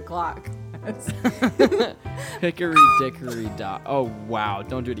falls walls. off the clock. Hickory dickory dock. Oh, wow.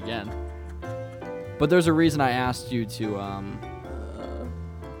 Don't do it again. But there's a reason I asked you to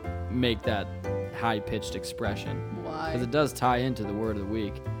make that high-pitched expression. Why? Because it does tie into the word of the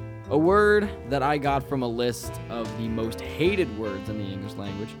week. A word that I got from a list of the most hated words in the English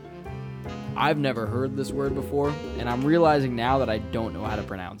language. I've never heard this word before, and I'm realizing now that I don't know how to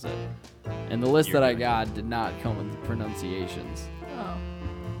pronounce it. And the list that I got did not come with pronunciations. Oh,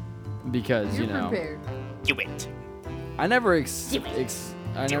 Because, you're you know, prepared. Do it. I never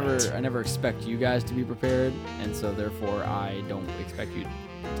I never expect you guys to be prepared, and so therefore I don't expect you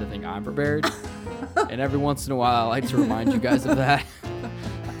to think I'm prepared. And every once in a while I like to remind you guys of that.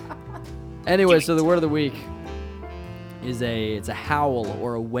 Anyway, so the word of the week is it's a howl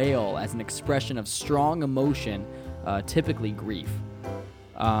or a wail as an expression of strong emotion, typically grief.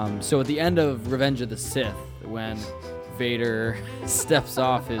 So at the end of Revenge of the Sith, when Vader steps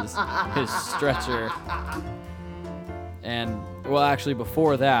off his stretcher, and well, actually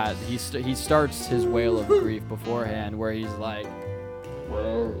before that, he starts his wail of grief beforehand, where he's like,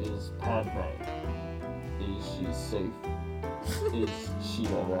 Where is Padme? Is she safe? Is she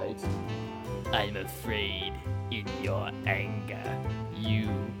alright? "I'm afraid, in your anger, you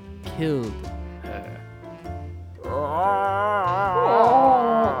killed her."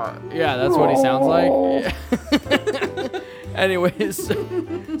 Yeah, that's what he sounds like. Anyways,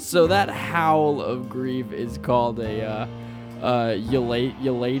 so that howl of grief is called a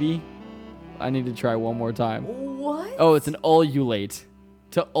ulate. I need to try one more time. What? Oh, it's an ululate.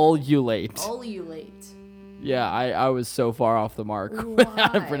 To ululate. Ululate. Yeah, I was so far off the mark with how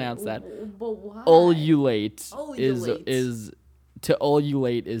to Why? pronounce that. But why? Ululate Ululate. is to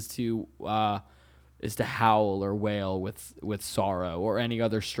ululate is to howl or wail with sorrow or any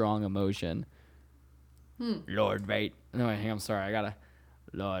other strong emotion. Lord Vader. No, I'm sorry. I gotta.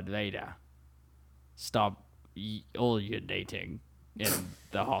 Lord Vader. Stop ululating in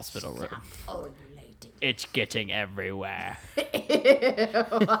the hospital room. Ululating. It's getting everywhere. Padme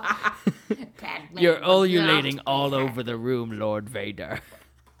You're was ululating not all over the room, Lord Vader.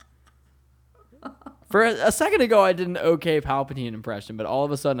 For a second ago, I did an okay Palpatine impression, but all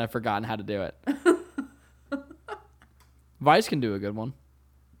of a sudden, I've forgotten how to do it. Vice can do a good one.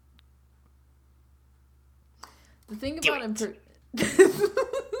 The thing about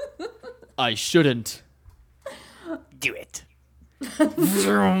I shouldn't. Do it.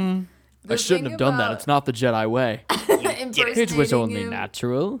 I shouldn't have done that. It's not the Jedi way. It was only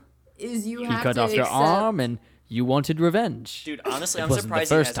natural. Is you He have cut to off your accept- arm, and you wanted revenge. Dude, honestly, It I'm wasn't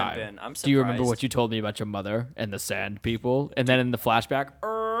surprised the he first hasn't time. been. I'm surprised. Do you remember what you told me about your mother and the sand people? And then in the flashback,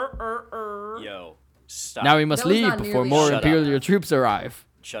 Yo, stop. now we must That was leave not before nearly more Shut up. Imperial troops arrive.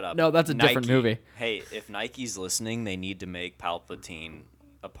 Shut up. No, that's a different Nike. movie. Hey, if Nike's listening, they need to make Palpatine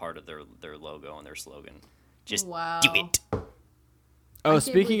a part of their logo and their slogan. Just Wow. do it. Oh, I can't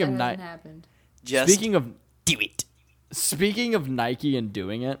speaking believe of that hasn't Nike, happened. Just speaking of do it. speaking of Nike and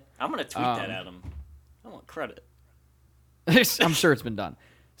doing it, I'm gonna tweet that at him. I want credit. I'm sure it's been done.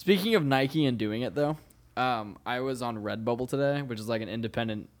 Speaking of Nike and doing it though, I was on Redbubble today, which is like an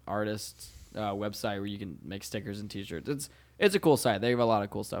independent artist website where you can make stickers and T-shirts. It's a cool site. They have a lot of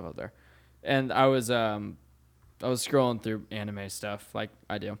cool stuff up there. And I was scrolling through anime stuff like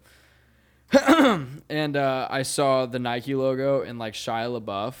I do, and I saw the Nike logo and like Shia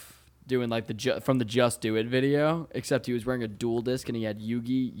LaBeouf doing like from the Just Do It video, except he was wearing a dual disc and he had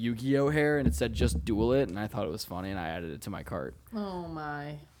Yu-Gi-Oh hair and it said Just Duel It, and I thought it was funny and I added it to my cart. Oh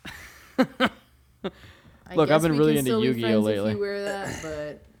my. Look, I've been really into Yu-Gi-Oh lately. If you wear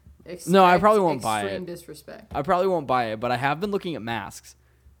that, but No, I probably won't buy it. Extreme disrespect. I probably won't buy it, but I have been looking at masks,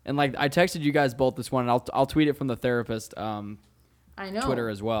 and like I texted you guys both this one, and I'll tweet it from the therapist I know. Twitter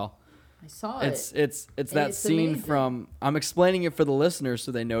as well. I saw It's it. that it's scene amazing. from. I'm explaining it for the listeners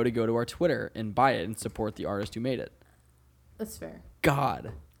so they know to go to our Twitter and buy it and support the artist who made it. That's fair.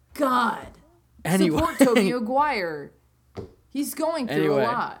 God. Anyway. Support Tobey Maguire. He's going through a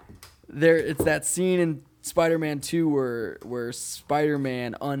lot. It's that scene in Spider-Man 2 where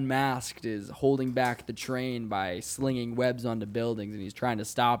Spider-Man unmasked is holding back the train by slinging webs onto buildings and he's trying to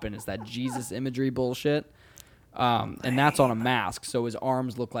stop it, and it's that Jesus imagery bullshit. And that's on a mask, so his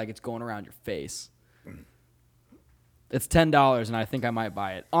arms look like it's going around your face. It's $10 and I think I might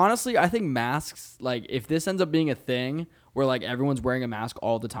buy it. Honestly, I think masks, like if this ends up being a thing where like everyone's wearing a mask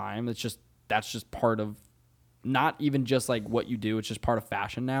all the time, that's just part of, not even just like what you do, it's just part of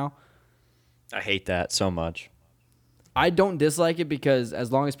fashion now. I hate that so much. I don't dislike it because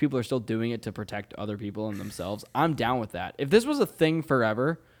as long as people are still doing it to protect other people and themselves, I'm down with that. If this was a thing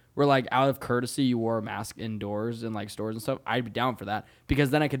forever, where like out of courtesy you wore a mask indoors in like stores and stuff, I'd be down for that because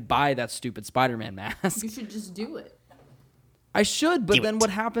then I could buy that stupid Spider-Man mask. You should just do it. I should, but Do then it. what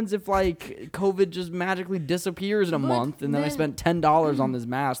happens if like COVID just magically disappears in a But month and then I then- spent $10 on this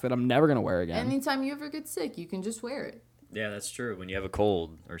mask that I'm never gonna wear again? Anytime you ever get sick, you can just wear it. Yeah, that's true. When you have a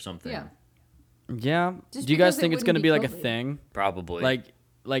cold or something. Yeah. Yeah. Just Do you guys because it think it's gonna wouldn't be be like a COVID. thing? Probably.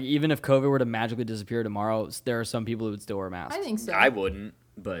 Like even if COVID were to magically disappear tomorrow, there are some people who would still wear masks. I think so. I wouldn't,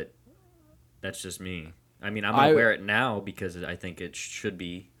 but that's just me. I mean, I'm gonna wear it now because I think it should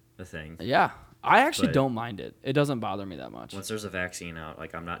be a thing. Yeah. I actually But- don't mind it. It doesn't bother me that much. Once there's a vaccine out,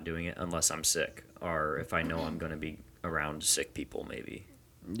 like I'm not doing it unless I'm sick or if I know I'm gonna be around sick people, maybe.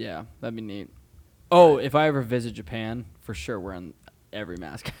 Yeah, that'd be neat. Oh, if I ever visit Japan, for sure wearing every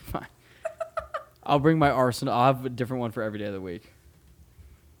mask I find. I'll bring my arsenal. I'll have a different one for every day of the week.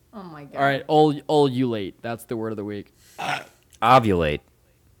 Oh my god. All right, ovulate. That's the word of the week. Ovulate.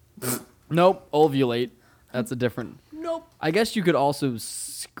 Nope, ovulate. That's a different. Nope. I guess you could also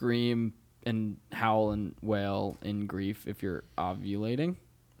scream and howl and wail in grief if you're ovulating.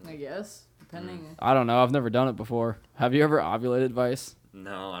 I guess. Depending. I don't know. I've never done it before. Have you ever ovulated, Vice?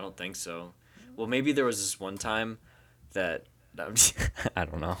 No, I don't think so. Well, maybe there was this one time that I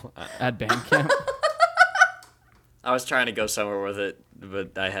don't know. At band camp? I was trying to go somewhere with it,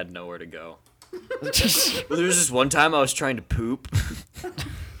 but I had nowhere to go. Well, there was this one time I was trying to poop.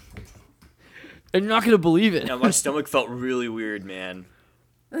 And you're not going to believe it. Yeah, my stomach felt really weird, man.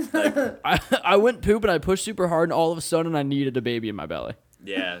 I went poop and I pushed super hard and all of a sudden I needed a baby in my belly.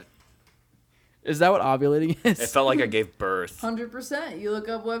 Yeah, Is that what ovulating is? it felt like I gave birth. 100%. You look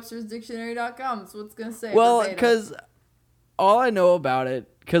up Webster'sDictionary.com. That's what it's going to say. Well, verbatim. because all I know about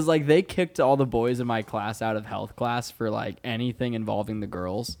it, because like they kicked all the boys in my class out of health class for like anything involving the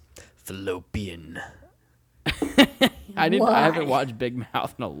girls. Fallopian. I Why? haven't watched Big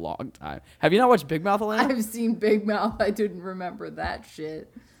Mouth in a long time. Have you not watched Big Mouth, Elena? I've seen Big Mouth. I didn't remember that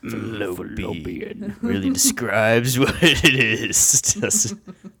shit. Fallopian really describes what it is. Doesn't-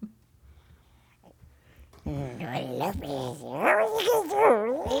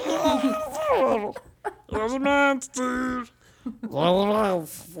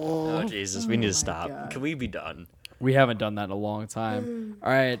 Oh Jesus, we need to stop. God. Can we be done? We haven't done that in a long time.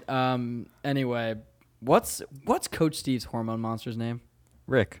 All right. Anyway, what's Coach Steve's hormone monster's name?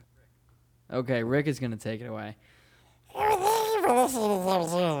 Rick. Okay, Rick is gonna take it away. Podcast.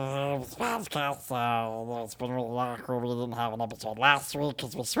 It's been really awkward. We didn't have an episode last week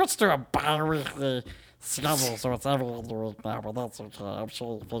because we switched to a bi-weekly schedule, so it's every other week now, but that's okay. I'm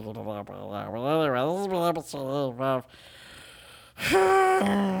sure you figured it out by now. But anyway, this has been episode 8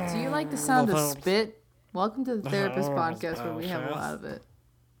 of... Do you like the sound of spit? Welcome to the Therapist Podcast, where we have a lot of it.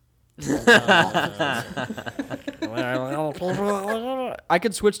 I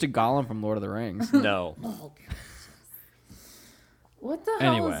could switch to Gollum from Lord of the Rings. No. What the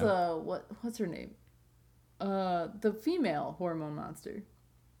hell is Anyway. what's her name? The female hormone monster.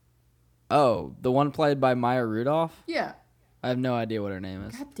 Oh, the one played by Maya Rudolph? Yeah. I have no idea what her name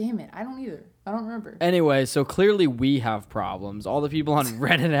is. God damn it. I don't either. I don't remember. Anyway, so clearly we have problems. All the people on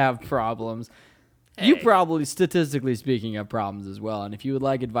Reddit have problems. You probably, statistically speaking, have problems as well. And if you would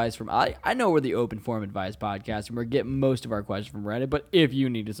like advice from... I know we're the Open Form Advice podcast, and we're getting most of our questions from Reddit. But if you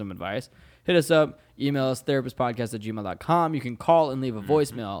needed some advice, hit us up. Email us, therapistpodcast@gmail.com. You can call and leave a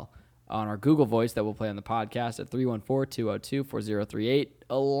voicemail on our Google Voice that will play on the podcast at 314-202-4038.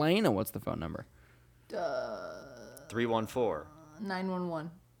 Elena, what's the phone number? 314.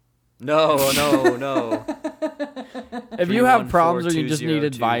 911. No. If you have problems or you just need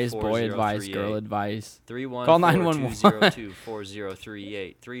advice, boy advice, girl advice, call 911.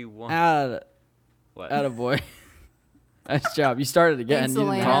 314-202-4038. What? Attaboy. Nice job. You started again. Thanks, You didn't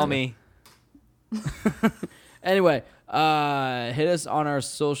Elena. Call have me. Anyway, hit us on our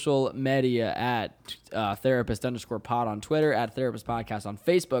social media at therapist_pod on Twitter, at therapist podcast on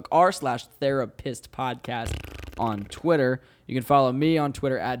Facebook, r/therapist podcast on Twitter. You can follow me on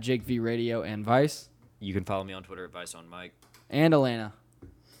Twitter at Jake V Radio and Vice. You can follow me on Twitter, Advice on Mike. And Elena.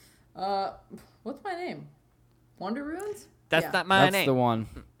 What's my name? Wonder Runes? That's Yeah. not my That's name. the one.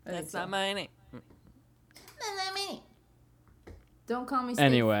 That's not my name. Don't call me Steve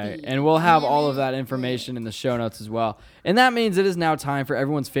Anyway, V. and we'll have all of that information in the show notes as well. And that means it is now time for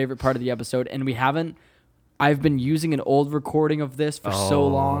everyone's favorite part of the episode. And I've been using an old recording of this for so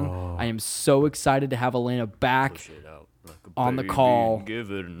long. I am so excited to have Elena back on the call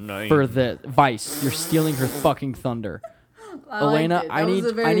Give it a name. for the Vice. You're stealing her fucking thunder. I Elena, liked it. I That was need-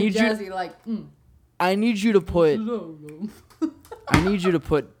 a very I need you- jazzy, like, I need you to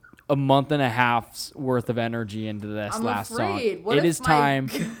put a month and a half's worth of energy into this I'm last afraid. song. What It if is my- time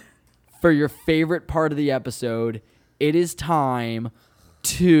for your favorite part of the episode. It is time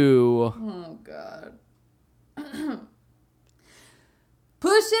to oh, God.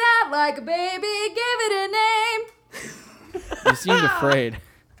 Push it out like a baby, give it a name. You seemed afraid.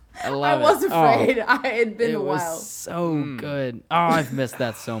 I love I it. was afraid. Oh, I had been it a was while. so good. Oh, I've missed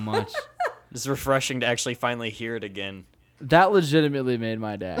that so much. It's refreshing to actually finally hear it again. That legitimately made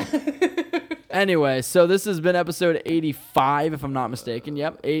my day. Anyway, so this has been episode 85, if I'm not mistaken.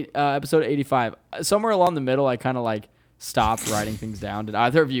 Yep, episode 85. Somewhere along the middle, I kind of like stopped writing things down. Did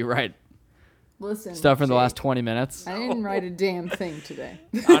either of you write Listen, stuff in the Jake, last 20 minutes? I didn't write a damn thing today.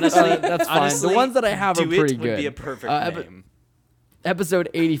 Honestly, That's fine. The ones that I have are Do It pretty good. would be a perfect name. Episode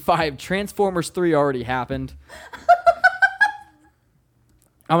 85, Transformers 3 already happened.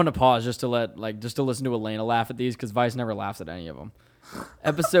 I'm gonna pause just to listen to Elena laugh at these because Vice never laughs at any of them.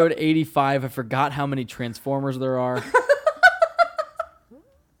 Episode 85, I forgot how many Transformers there are.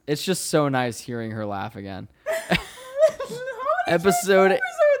 It's just so nice hearing her laugh again. Episode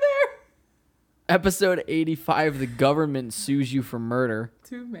 85, the government sues you for murder.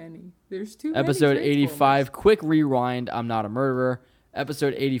 Too many. There's too many. Episode Transformers. 85, quick rewind, I'm not a murderer.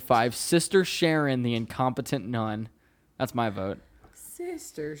 Episode 85, Sister Sharon, the incompetent nun. That's my vote.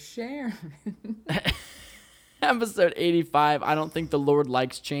 Sister Sharon. Episode 85, I don't think the Lord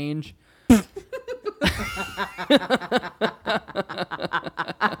likes change.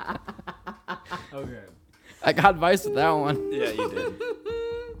 Okay. I got Vice with that one. Yeah, you did.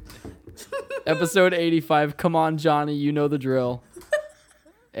 Episode 85, come on, Johnny, you know the drill.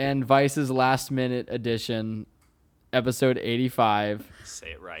 And Vice's last minute edition, episode 85.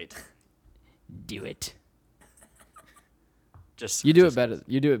 Say it right. Do it. Just You do it better.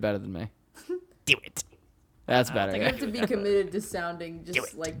 You do it better than me. Do it. That's better. You have to be committed to sounding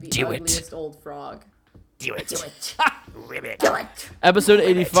just like the ugliest old frog. Do it. Do it. Ribbit. Do it. Episode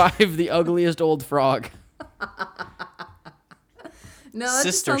 85, the ugliest old frog. No, that just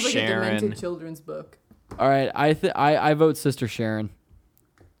Sister sounds like Sharon. a demented children's book. All right, I vote Sister Sharon.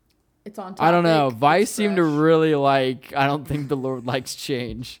 It's on topic. I don't know. It's Vice seemed to fresh. really like. I don't think the Lord likes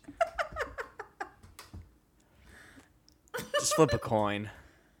change. Just flip a coin.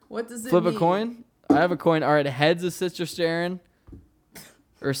 What does it Flip a mean? coin. I have a coin. All right, heads is Sister Sharon,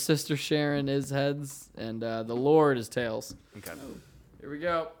 or Sister Sharon is heads, and the Lord is tails. Okay. Here we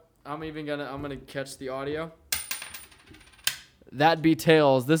go. I'm gonna catch the audio. That be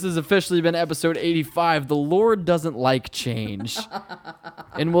tails. This has officially been episode 85. The Lord doesn't like change,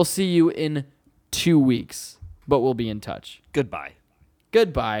 and we'll see you in 2 weeks. But we'll be in touch. Goodbye.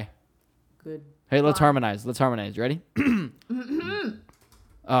 Goodbye. Good. Hey, let's harmonize. Let's harmonize. Ready?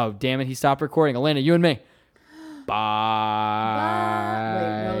 Oh, damn it. He stopped recording. Elena, you and me. Bye.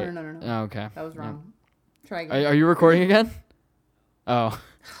 Wait, no. Okay. That was wrong. Try again. Are you recording again? Oh.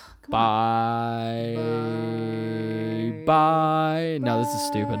 Bye. Bye. No, this is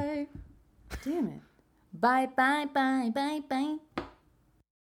stupid. Bye. Damn it. Bye, bye, bye, bye, bye.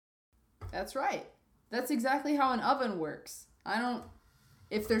 That's right. That's exactly how an oven works.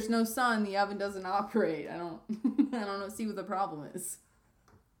 If there's no sun, the oven doesn't operate. I don't see what the problem is.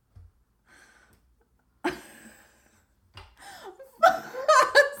 I'm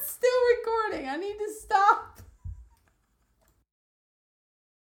still recording. I need to stop.